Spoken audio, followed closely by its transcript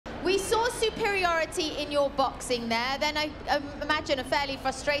superiority in your boxing there. Then I imagine a fairly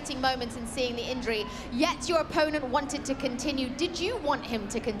frustrating moment in seeing the injury, yet your opponent wanted to continue. Did you want him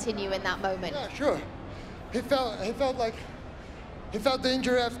to continue in that moment? Yeah, sure. He felt the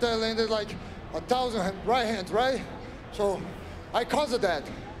injury after I landed like 1,000 right hands, right? So I caused that.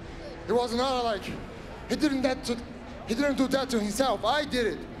 It was not like he didn't do that to himself. I did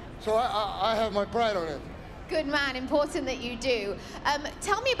it. So I have my pride on it. Good man, important that you do.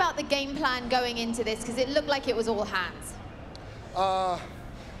 Tell me about the game plan going into this, because it looked like it was all hands.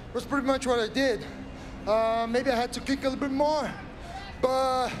 It was pretty much what I did. Maybe I had to kick a little bit more,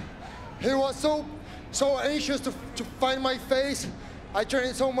 but he was so anxious to find my face. I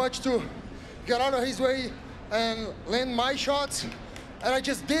trained so much to get out of his way and land my shots, and I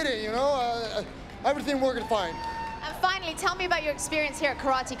just did it, you know? Everything worked fine. And finally, tell me about your experience here at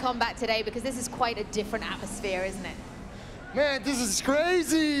Karate Combat today, because this is quite a different atmosphere, isn't it? Man, this is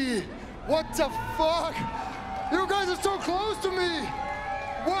crazy! What the fuck? You guys are so close to me!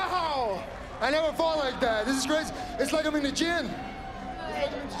 Wow! I never fought like that. This is crazy. It's like I'm in the gym.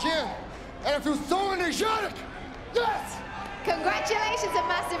 And I feel so energetic! Yes! Congratulations, a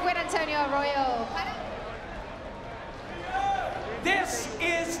massive win, Antonio Arroyo. This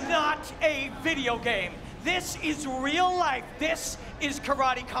is not a video game. This is real life. This is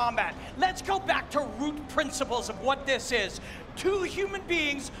Karate Combat. Let's go back to root principles of what this is. Two human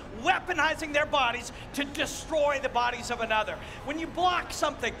beings weaponizing their bodies to destroy the bodies of another. When you block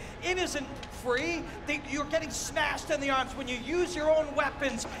something, it isn't free. You're getting smashed in the arms. When you use your own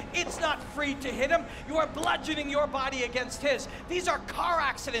weapons, it's not free to hit him. You are bludgeoning your body against his. These are car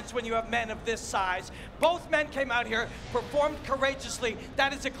accidents when you have men of this size. Both men came out here, performed courageously.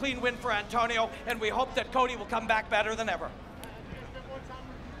 That is a clean win for Antonio, and we hope that Cody will come back better than ever.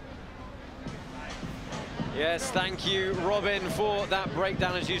 Yes, thank you, Robin, for that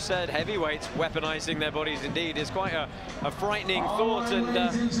breakdown. As you said, heavyweights weaponizing their bodies indeed is quite a frightening thought. And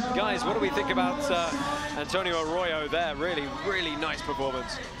guys, what do we think about Antonio Arroyo there? Really, really nice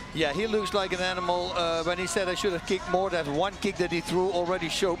performance. Yeah, he looks like an animal. When he said I should have kicked more, that one kick that he threw already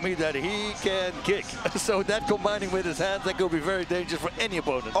showed me that he can kick. So that combining with his hands, that could be very dangerous for any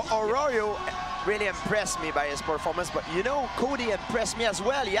opponent. Arroyo really impressed me by his performance, but you know, Cody impressed me as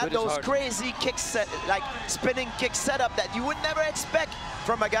well. He had those crazy kicks, like spinning kick setup that you would never expect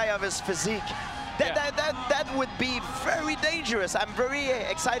from a guy of his physique. That would be very dangerous. I'm very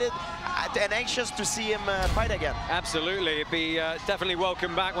excited and anxious to see him fight again. Absolutely, it'd be definitely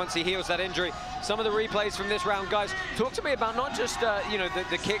welcome back once he heals that injury. Some of the replays from this round, guys, talk to me about not just you know,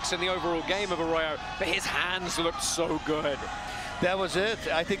 the kicks and the overall game of Arroyo, but his hands looked so good. That was it.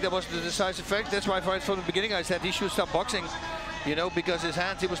 I think that was the decisive fact. That's why right from the beginning I said he should stop boxing, you know, because his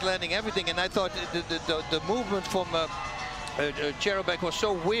hands, he was landing everything. And I thought the movement from Jerabek was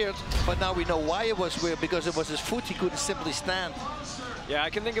so weird, but now we know why it was weird, because it was his foot. He couldn't simply stand. Yeah, I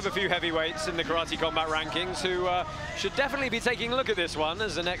can think of a few heavyweights in the Karate Combat rankings who should definitely be taking a look at this one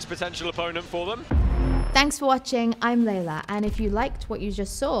as the next potential opponent for them. Thanks for watching. I'm Layla, and if you liked what you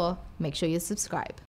just saw, make sure you subscribe.